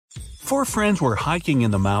Four friends were hiking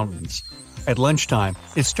in the mountains. At lunchtime,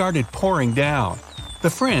 it started pouring down. The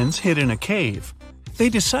friends hid in a cave. They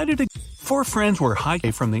decided to. Four friends were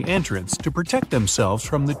hiking from the entrance to protect themselves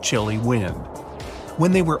from the chilly wind.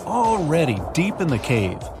 When they were already deep in the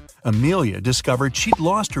cave, Amelia discovered she'd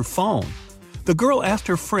lost her phone. The girl asked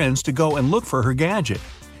her friends to go and look for her gadget,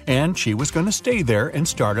 and she was going to stay there and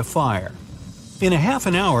start a fire. In a half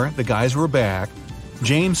an hour, the guys were back.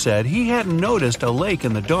 James said he hadn't noticed a lake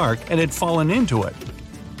in the dark and had fallen into it.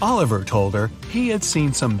 Oliver told her he had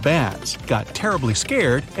seen some bats, got terribly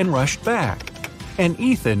scared, and rushed back. And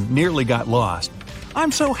Ethan nearly got lost.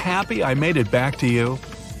 "I'm so happy I made it back to you."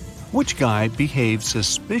 Which guy behaved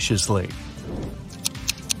suspiciously?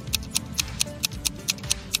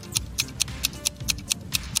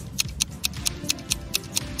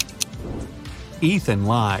 Ethan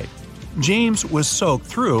lied. James was soaked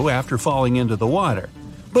through after falling into the water.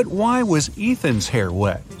 But why was Ethan's hair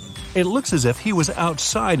wet? It looks as if he was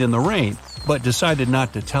outside in the rain, but decided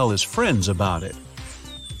not to tell his friends about it.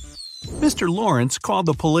 Mr. Lawrence called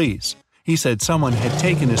the police. He said someone had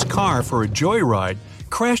taken his car for a joyride,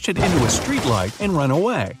 crashed it into a streetlight, and run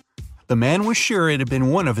away. The man was sure it had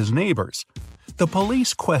been one of his neighbors. The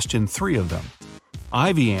police questioned 3 of them.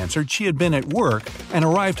 Ivy answered she had been at work and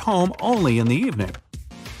arrived home only in the evening.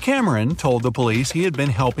 Cameron told the police he had been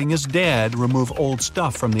helping his dad remove old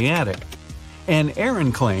stuff from the attic. And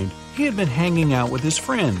Aaron claimed he had been hanging out with his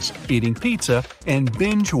friends, eating pizza, and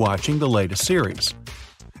binge-watching the latest series.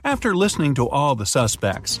 After listening to all the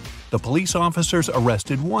suspects, the police officers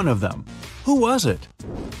arrested one of them. Who was it?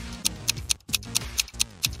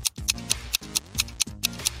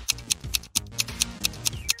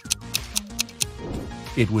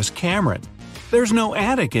 It was Cameron. There's no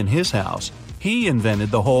attic in his house. He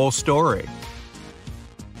invented the whole story.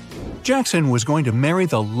 Jackson was going to marry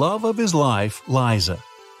the love of his life, Liza.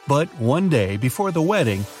 But one day before the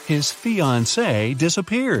wedding, his fiancée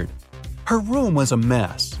disappeared. Her room was a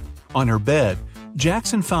mess. On her bed,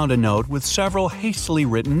 Jackson found a note with several hastily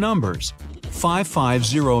written numbers,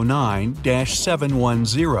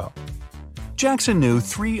 5509-710. Jackson knew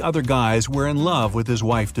 3 other guys were in love with his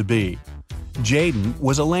wife-to-be. Jaden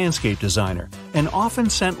was a landscape designer and often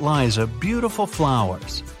sent Liza beautiful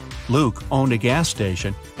flowers. Luke owned a gas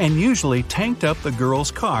station and usually tanked up the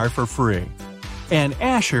girl's car for free. And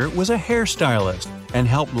Asher was a hairstylist and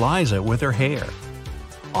helped Liza with her hair.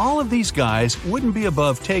 All of these guys wouldn't be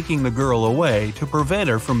above taking the girl away to prevent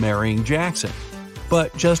her from marrying Jackson.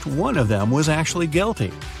 But just one of them was actually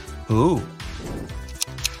guilty. Who?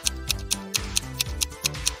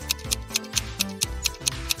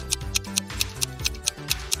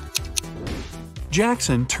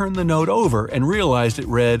 Jackson turned the note over and realized it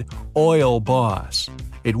read, "Oil Boss."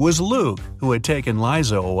 It was Luke who had taken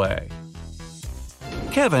Liza away.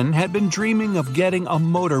 Kevin had been dreaming of getting a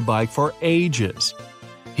motorbike for ages.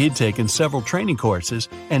 He'd taken several training courses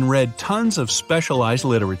and read tons of specialized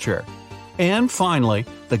literature. And finally,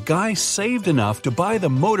 the guy saved enough to buy the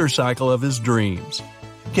motorcycle of his dreams.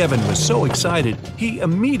 Kevin was so excited, he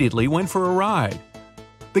immediately went for a ride.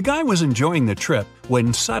 The guy was enjoying the trip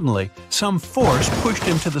when suddenly some force pushed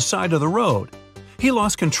him to the side of the road. He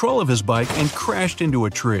lost control of his bike and crashed into a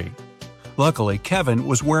tree. Luckily, Kevin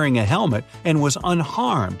was wearing a helmet and was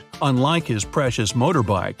unharmed, unlike his precious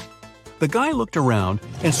motorbike. The guy looked around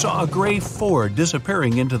and saw a gray Ford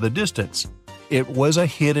disappearing into the distance. It was a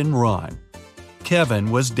hit and run. Kevin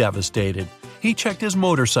was devastated. He checked his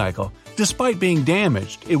motorcycle. Despite being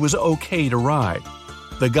damaged, it was okay to ride.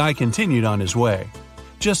 The guy continued on his way.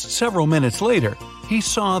 Just several minutes later, he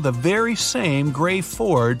saw the very same gray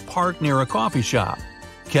Ford parked near a coffee shop.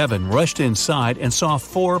 Kevin rushed inside and saw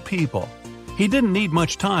 4 people. He didn't need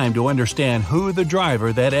much time to understand who the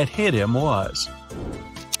driver that had hit him was.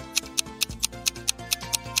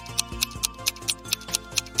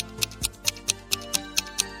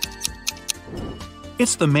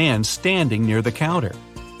 It's the man standing near the counter.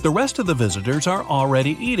 The rest of the visitors are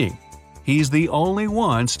already eating. He's the only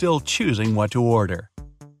one still choosing what to order.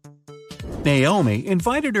 Naomi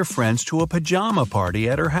invited her friends to a pajama party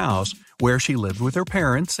at her house where she lived with her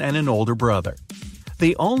parents and an older brother.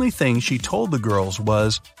 The only thing she told the girls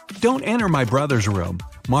was, "Don't enter my brother's room.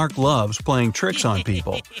 Mark loves playing tricks on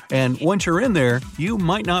people, and once you're in there, you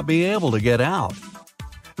might not be able to get out."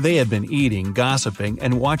 They had been eating, gossiping,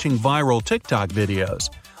 and watching viral TikTok videos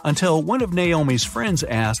until one of Naomi's friends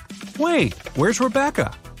asked, "Wait, where's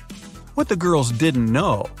Rebecca?" What the girls didn't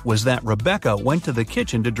know was that Rebecca went to the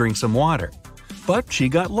kitchen to drink some water. But she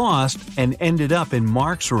got lost and ended up in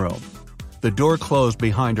Mark's room. The door closed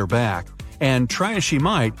behind her back, and try as she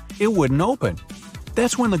might, it wouldn't open.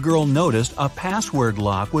 That's when the girl noticed a password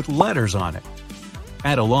lock with letters on it.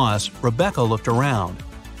 At a loss, Rebecca looked around.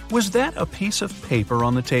 Was that a piece of paper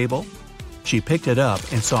on the table? She picked it up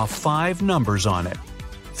and saw 5 numbers on it.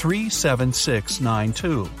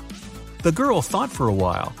 37692. The girl thought for a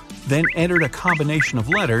while, then entered a combination of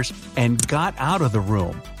letters and got out of the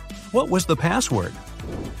room. What was the password?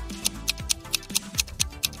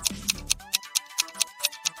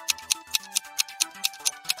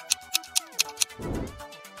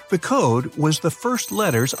 The code was the first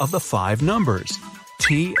letters of the 5 numbers,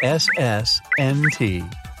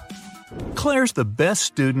 TSSNT. Claire's the best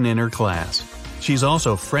student in her class. She's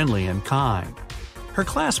also friendly and kind. Her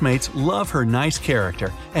classmates love her nice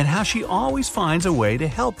character and how she always finds a way to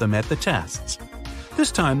help them at the tests.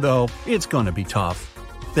 This time, though, it's going to be tough.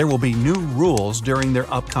 There will be new rules during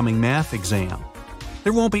their upcoming math exam.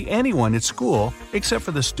 There won't be anyone at school except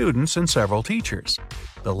for the students and several teachers.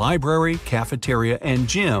 The library, cafeteria, and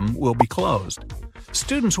gym will be closed.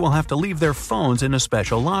 Students will have to leave their phones in a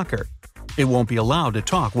special locker. It won't be allowed to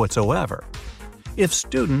talk whatsoever. If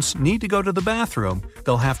students need to go to the bathroom,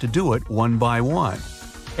 they'll have to do it one by one.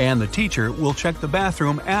 And the teacher will check the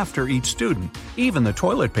bathroom after each student, even the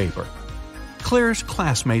toilet paper. Claire's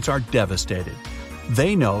classmates are devastated.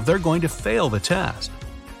 They know they're going to fail the test.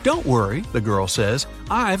 "Don't worry," the girl says,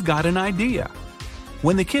 "I've got an idea."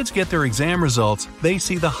 When the kids get their exam results, they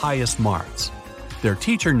see the highest marks. Their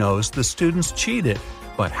teacher knows the students cheated,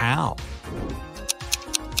 but how?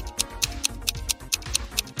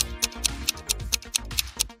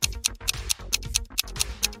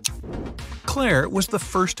 Claire was the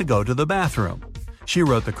first to go to the bathroom. She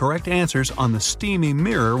wrote the correct answers on the steamy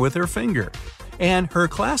mirror with her finger, and her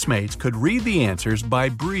classmates could read the answers by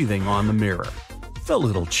breathing on the mirror. The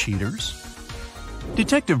little cheaters.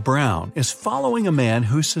 Detective Brown is following a man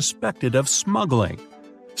who's suspected of smuggling.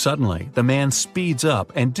 Suddenly, the man speeds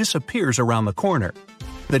up and disappears around the corner.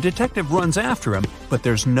 The detective runs after him, but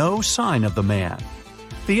there's no sign of the man.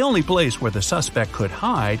 The only place where the suspect could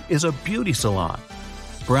hide is a beauty salon.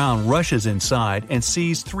 Brown rushes inside and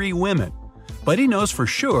sees 3 women, but he knows for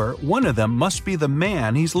sure one of them must be the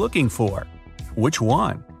man he's looking for. Which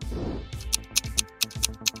one?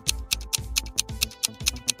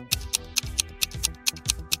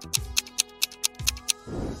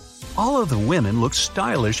 All of the women look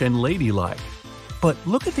stylish and ladylike. But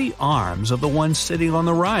look at the arms of the one sitting on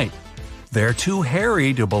the right. They're too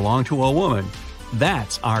hairy to belong to a woman.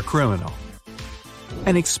 That's our criminal.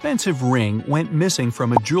 An expensive ring went missing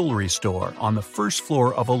from a jewelry store on the first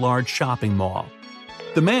floor of a large shopping mall.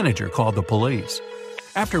 The manager called the police.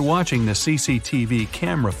 After watching the CCTV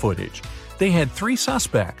camera footage, they had 3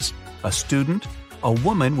 suspects: a student, a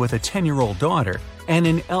woman with a 10-year-old daughter, and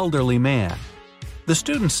an elderly man. The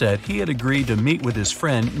student said he had agreed to meet with his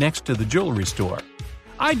friend next to the jewelry store.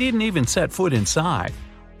 "I didn't even set foot inside."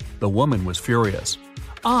 The woman was furious.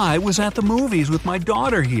 "I was at the movies with my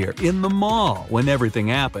daughter here in the mall when everything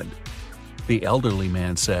happened." The elderly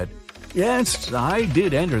man said, "Yes, I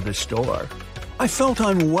did enter the store. I felt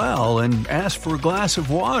unwell and asked for a glass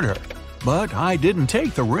of water, but I didn't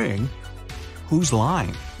take the ring." Who's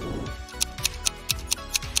lying?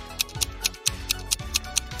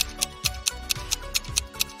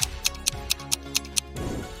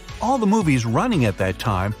 All the movies running at that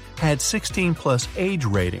time had 16+ age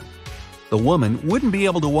rating. The woman wouldn't be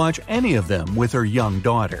able to watch any of them with her young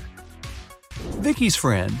daughter. Vicky's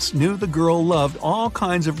friends knew the girl loved all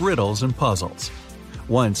kinds of riddles and puzzles.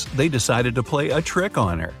 Once, they decided to play a trick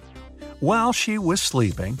on her. While she was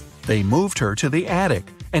sleeping, they moved her to the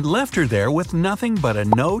attic and left her there with nothing but a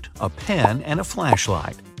note, a pen, and a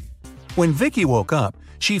flashlight. When Vicky woke up,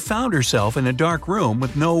 she found herself in a dark room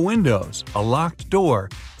with no windows, a locked door,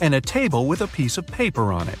 and a table with a piece of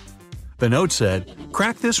paper on it. The note said,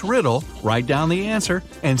 "Crack this riddle, write down the answer,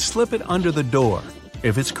 and slip it under the door.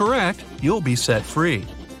 If it's correct, you'll be set free.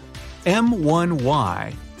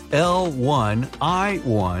 M1Y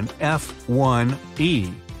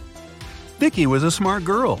L1I1F1E." Vicky was a smart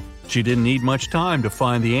girl. She didn't need much time to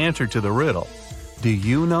find the answer to the riddle. Do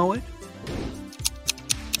you know it?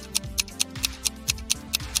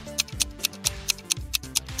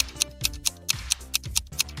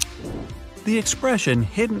 The expression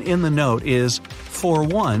hidden in the note is, "for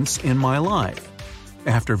once in my life."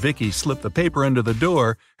 After Vicky slipped the paper under the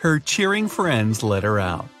door, her cheering friends let her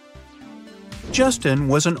out. Justin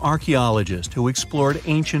was an archaeologist who explored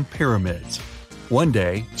ancient pyramids. One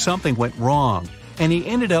day, something went wrong, and he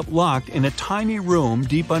ended up locked in a tiny room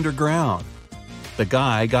deep underground. The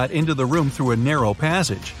guy got into the room through a narrow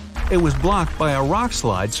passage. It was blocked by a rock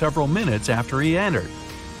slide several minutes after he entered.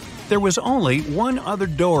 There was only one other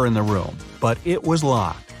door in the room, but it was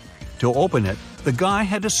locked. To open it, the guy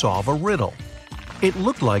had to solve a riddle. It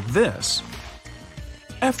looked like this.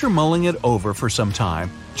 After mulling it over for some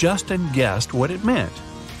time, Justin guessed what it meant.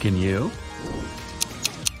 Can you?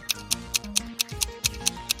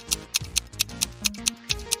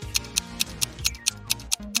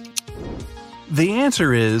 The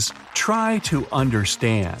answer is try to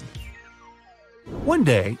understand. One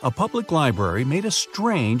day, a public library made a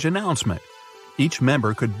strange announcement. Each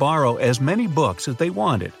member could borrow as many books as they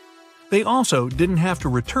wanted. They also didn't have to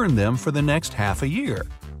return them for the next half a year.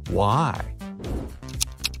 Why?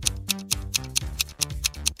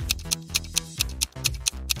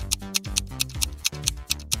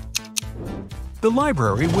 The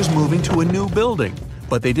library was moving to a new building,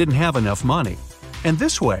 but they didn't have enough money. And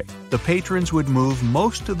this way, the patrons would move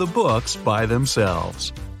most of the books by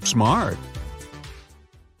themselves. Smart.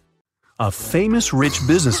 A famous rich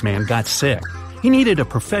businessman got sick. He needed a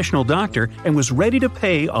professional doctor and was ready to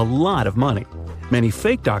pay a lot of money. Many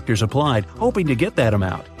fake doctors applied, hoping to get that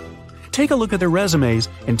amount. Take a look at their resumes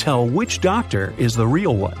and tell which doctor is the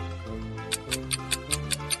real one.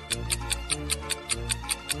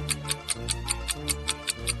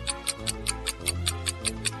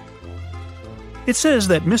 It says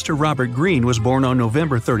that Mr. Robert Greene was born on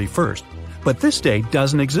November 31st, but this date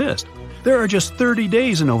doesn't exist. There are just 30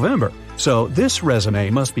 days in November, so this resume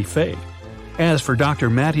must be fake. As for Dr.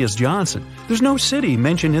 Matthias Johnson, there's no city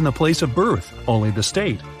mentioned in the place of birth, only the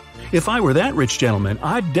state. If I were that rich gentleman,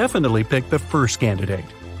 I'd definitely pick the first candidate.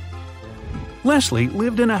 Leslie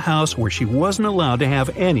lived in a house where she wasn't allowed to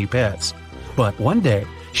have any pets. But one day,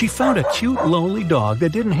 she found a cute, lonely dog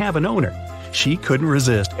that didn't have an owner. She couldn't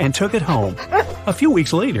resist and took it home. A few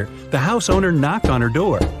weeks later, the house owner knocked on her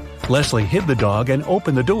door. Leslie hid the dog and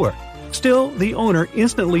opened the door. Still, the owner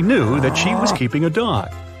instantly knew that she was keeping a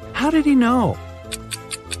dog. How did he know?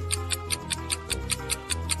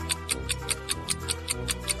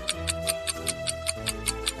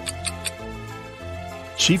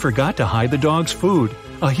 She forgot to hide the dog's food.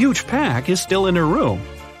 A huge pack is still in her room.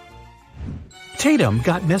 Tatum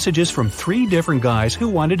got messages from 3 different guys who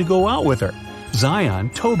wanted to go out with her: Zion,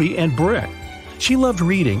 Toby, and Brick. She loved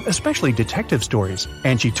reading, especially detective stories,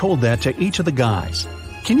 and she told that to each of the guys.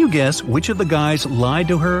 Can you guess which of the guys lied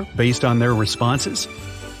to her based on their responses?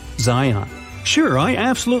 Zion: Sure, I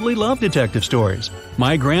absolutely love detective stories.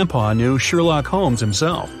 My grandpa knew Sherlock Holmes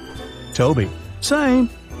himself. Toby: Same.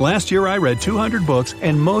 Last year I read 200 books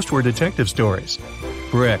and most were detective stories.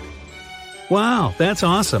 Brick: Wow, that's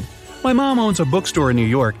awesome. My mom owns a bookstore in New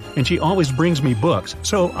York and she always brings me books,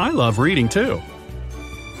 so I love reading too.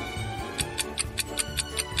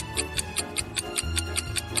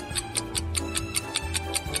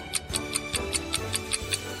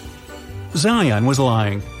 Zion was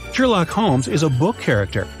lying. Sherlock Holmes is a book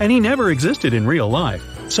character, and he never existed in real life,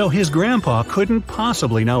 so his grandpa couldn't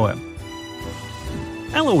possibly know him.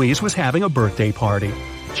 Eloise was having a birthday party.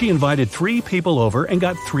 She invited 3 people over and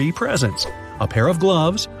got 3 presents: a pair of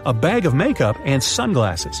gloves, a bag of makeup, and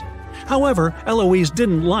sunglasses. However, Eloise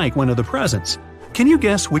didn't like one of the presents. Can you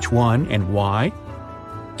guess which one and why?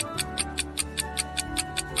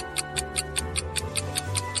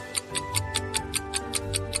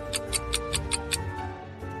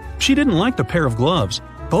 She didn't like the pair of gloves.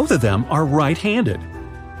 Both of them are right-handed.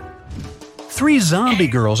 3 zombie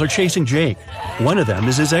girls are chasing Jake. One of them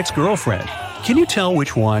is his ex-girlfriend. Can you tell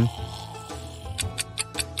which one?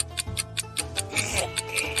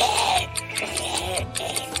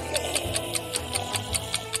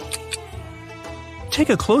 Take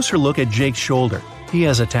a closer look at Jake's shoulder. He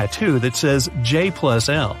has a tattoo that says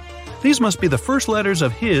J+L. These must be the first letters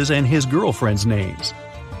of his and his girlfriend's names.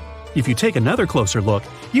 If you take another closer look,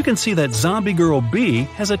 you can see that Zombie Girl B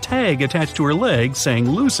has a tag attached to her leg saying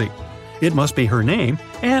Lucy. It must be her name,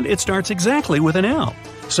 and it starts exactly with an L.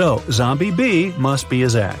 So, Zombie B must be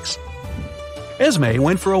his ex. Esme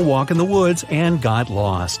went for a walk in the woods and got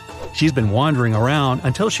lost. She's been wandering around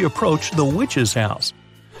until she approached the witch's house.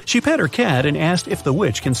 She pet her cat and asked if the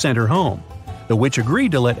witch can send her home. The witch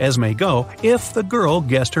agreed to let Esme go if the girl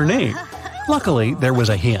guessed her name. Luckily, there was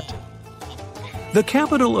a hint. The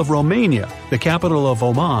capital of Romania, the capital of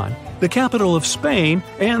Oman, the capital of Spain,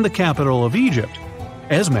 and the capital of Egypt.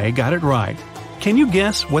 Esme got it right. Can you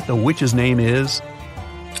guess what the witch's name is?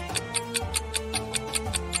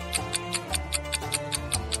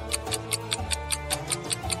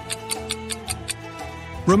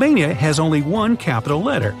 Romania has only one capital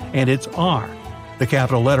letter, and it's R. The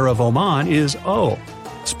capital letter of Oman is O.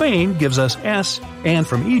 Spain gives us S, and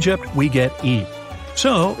from Egypt we get E.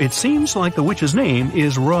 So, it seems like the witch's name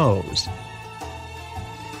is Rose.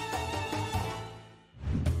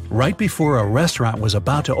 Right before a restaurant was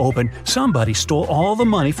about to open, somebody stole all the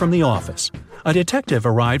money from the office. A detective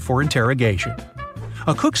arrived for interrogation.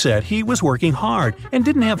 A cook said he was working hard and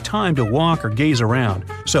didn't have time to walk or gaze around,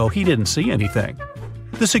 so he didn't see anything.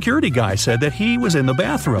 The security guy said that he was in the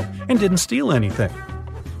bathroom and didn't steal anything.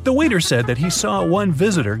 The waiter said that he saw one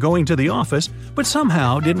visitor going to the office, but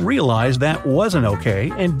somehow didn't realize that wasn't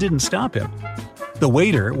okay and didn't stop him. The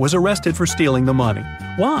waiter was arrested for stealing the money.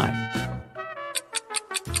 Why?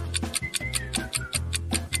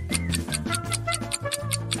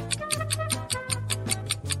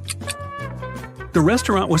 The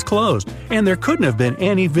restaurant was closed, and there couldn't have been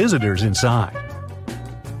any visitors inside.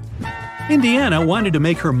 Indiana wanted to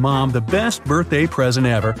make her mom the best birthday present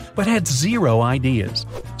ever, but had zero ideas.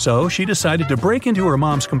 So she decided to break into her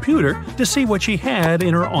mom's computer to see what she had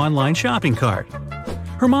in her online shopping cart.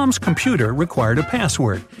 Her mom's computer required a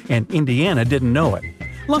password, and Indiana didn't know it.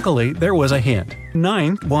 Luckily, there was a hint: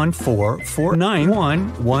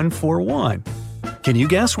 914491141. Can you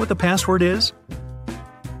guess what the password is?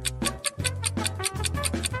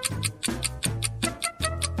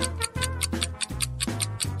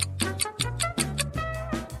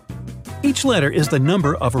 Each letter is the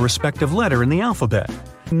number of a respective letter in the alphabet.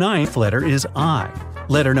 Ninth letter is I.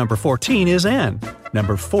 Letter number 14 is N.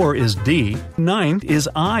 Number 4 is D. Ninth is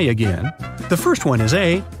I again. The first one is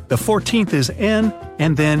A. The 14th is N.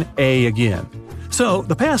 And then A again. So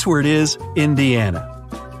the password is Indiana.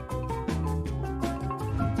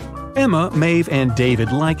 Emma, Maeve, and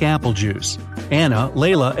David like apple juice. Anna,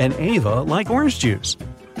 Layla, and Ava like orange juice.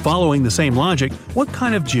 Following the same logic, what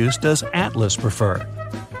kind of juice does Atlas prefer?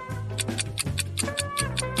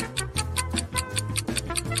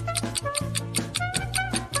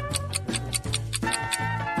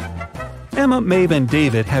 Emma, Maeve, and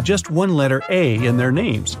David have just one letter A in their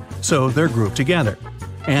names, so they're grouped together.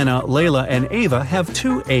 Anna, Layla, and Ava have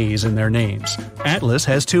 2 A's in their names. Atlas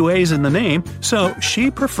has 2 A's in the name, so she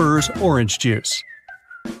prefers orange juice.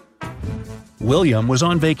 William was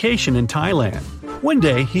on vacation in Thailand. One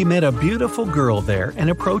day, he met a beautiful girl there and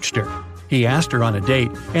approached her. He asked her on a date,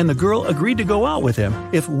 and the girl agreed to go out with him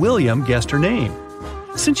if William guessed her name.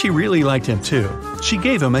 Since she really liked him too, she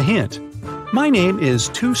gave him a hint. My name is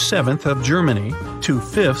 2/7 of Germany,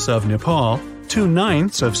 2/5 of Nepal,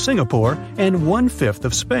 2/9 of Singapore, and 1/5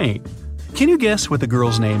 of Spain. Can you guess what the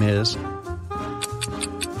girl's name is?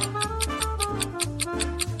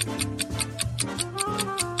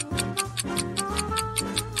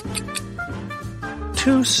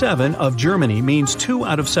 2/7 of Germany means 2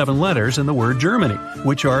 out of 7 letters in the word Germany,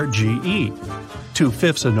 which are GE.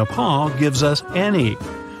 2/5 of Nepal gives us NE.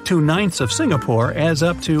 2/9 of Singapore adds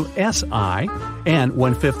up to SI, and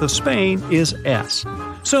 1/5 of Spain is S.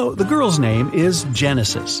 So the girl's name is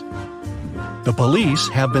Genesis. The police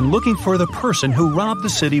have been looking for the person who robbed the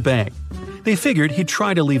city bank. They figured he'd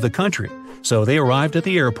try to leave the country, so they arrived at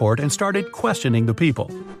the airport and started questioning the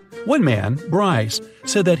people. One man, Bryce,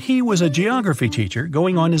 said that he was a geography teacher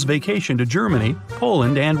going on his vacation to Germany,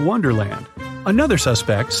 Poland, and Wonderland. Another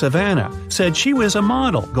suspect, Savannah, said she was a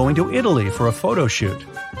model going to Italy for a photo shoot.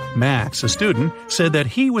 Max, a student, said that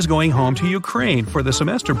he was going home to Ukraine for the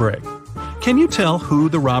semester break. Can you tell who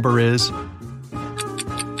the robber is?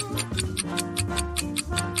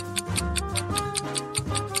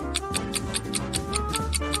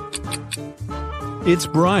 It's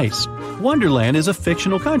Bryce. Wonderland is a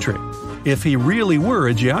fictional country. If he really were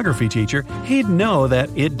a geography teacher, he'd know that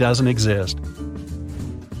it doesn't exist.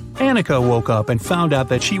 Annika woke up and found out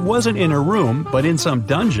that she wasn't in her room, but in some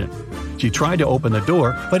dungeon. She tried to open the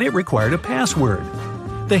door, but it required a password.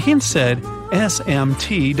 The hint said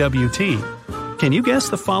SMTWT. Can you guess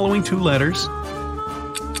the following 2 letters?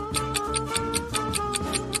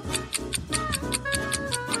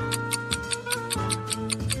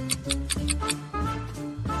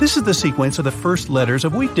 This is the sequence of the first letters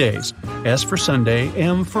of weekdays. S for Sunday,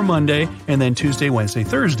 M for Monday, and then Tuesday, Wednesday,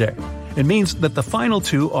 Thursday. It means that the final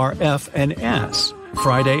 2 are F and S,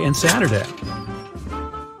 Friday and Saturday.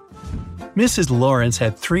 Mrs. Lawrence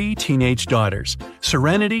had 3 teenage daughters,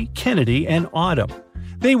 Serenity, Kennedy, and Autumn.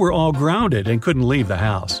 They were all grounded and couldn't leave the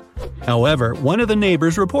house. However, one of the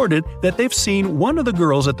neighbors reported that they've seen one of the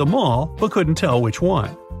girls at the mall but couldn't tell which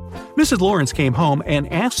one. Mrs. Lawrence came home and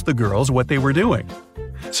asked the girls what they were doing.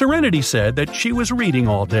 Serenity said that she was reading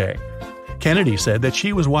all day. Kennedy said that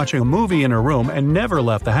she was watching a movie in her room and never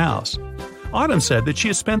left the house. Autumn said that she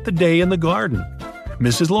had spent the day in the garden.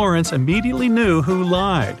 Mrs. Lawrence immediately knew who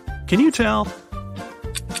lied. Can you tell?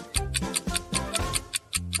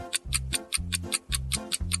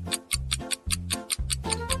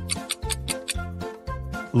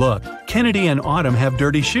 Look, Kennedy and Autumn have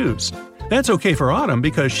dirty shoes. That's okay for Autumn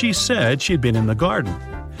because she said she'd been in the garden.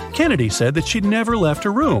 Kennedy said that she'd never left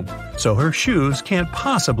her room, so her shoes can't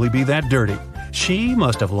possibly be that dirty. She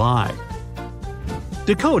must have lied.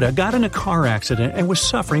 Dakota got in a car accident and was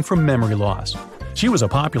suffering from memory loss. She was a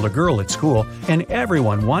popular girl at school, and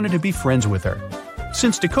everyone wanted to be friends with her.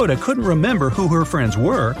 Since Dakota couldn't remember who her friends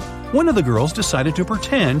were, one of the girls decided to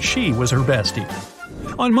pretend she was her bestie.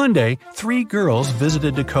 On Monday, 3 girls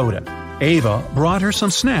visited Dakota. Ava brought her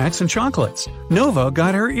some snacks and chocolates. Nova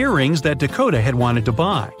got her earrings that Dakota had wanted to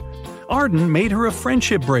buy. Arden made her a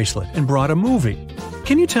friendship bracelet and brought a movie.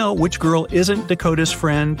 Can you tell which girl isn't Dakota's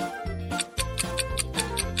friend?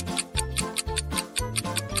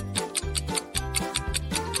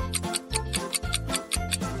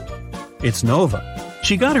 It's Nova.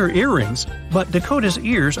 She got her earrings, but Dakota's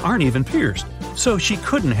ears aren't even pierced, so she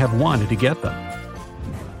couldn't have wanted to get them.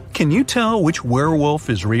 Can you tell which werewolf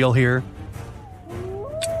is real here?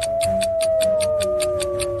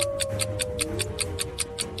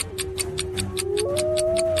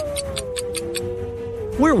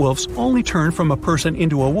 Werewolves only turn from a person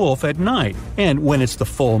into a wolf at night and when it's the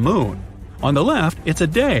full moon. On the left, it's a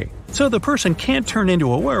day, so the person can't turn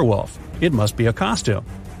into a werewolf. It must be a costume.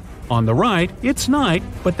 On the right, it's night,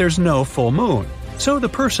 but there's no full moon, so the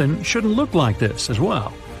person shouldn't look like this as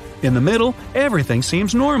well. In the middle, everything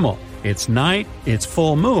seems normal. It's night, it's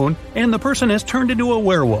full moon, and the person has turned into a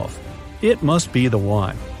werewolf. It must be the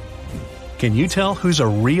one. Can you tell who's a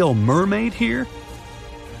real mermaid here?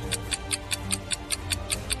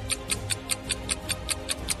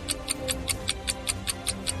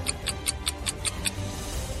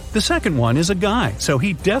 The second one is a guy, so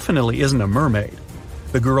he definitely isn't a mermaid.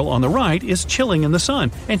 The girl on the right is chilling in the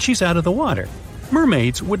sun, and she's out of the water.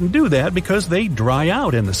 Mermaids wouldn't do that because they dry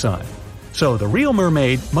out in the sun. So the real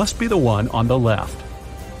mermaid must be the one on the left.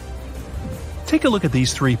 Take a look at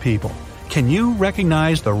these 3 people. Can you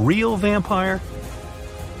recognize the real vampire?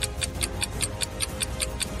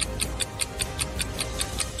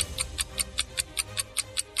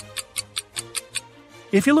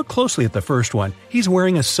 If you look closely at the first one, he's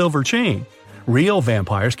wearing a silver chain. Real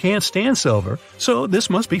vampires can't stand silver, so this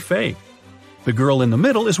must be fake. The girl in the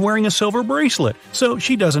middle is wearing a silver bracelet, so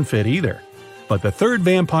she doesn't fit either. But the third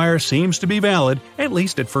vampire seems to be valid, at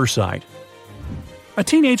least at first sight. A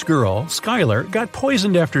teenage girl, Skylar, got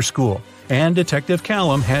poisoned after school, and Detective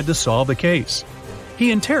Callum had to solve the case.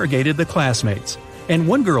 He interrogated the classmates, and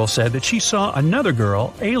one girl said that she saw another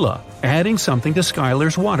girl, Ayla, adding something to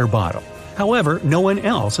Skylar's water bottle. However, no one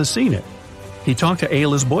else has seen it. He talked to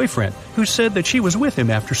Ayla's boyfriend, who said that she was with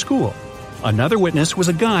him after school. Another witness was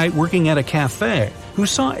a guy working at a cafe who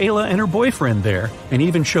saw Ayla and her boyfriend there and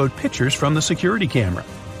even showed pictures from the security camera.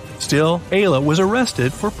 Still, Ayla was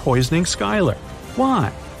arrested for poisoning Skylar.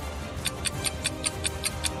 Why?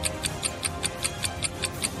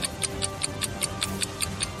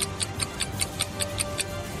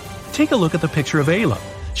 Take a look at the picture of Ayla.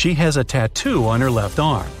 She has a tattoo on her left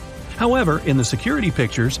arm. However, in the security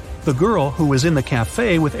pictures, the girl who was in the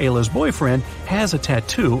cafe with Ayla's boyfriend has a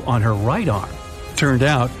tattoo on her right arm. Turned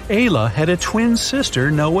out, Ayla had a twin sister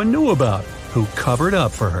no one knew about, who covered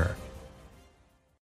up for her.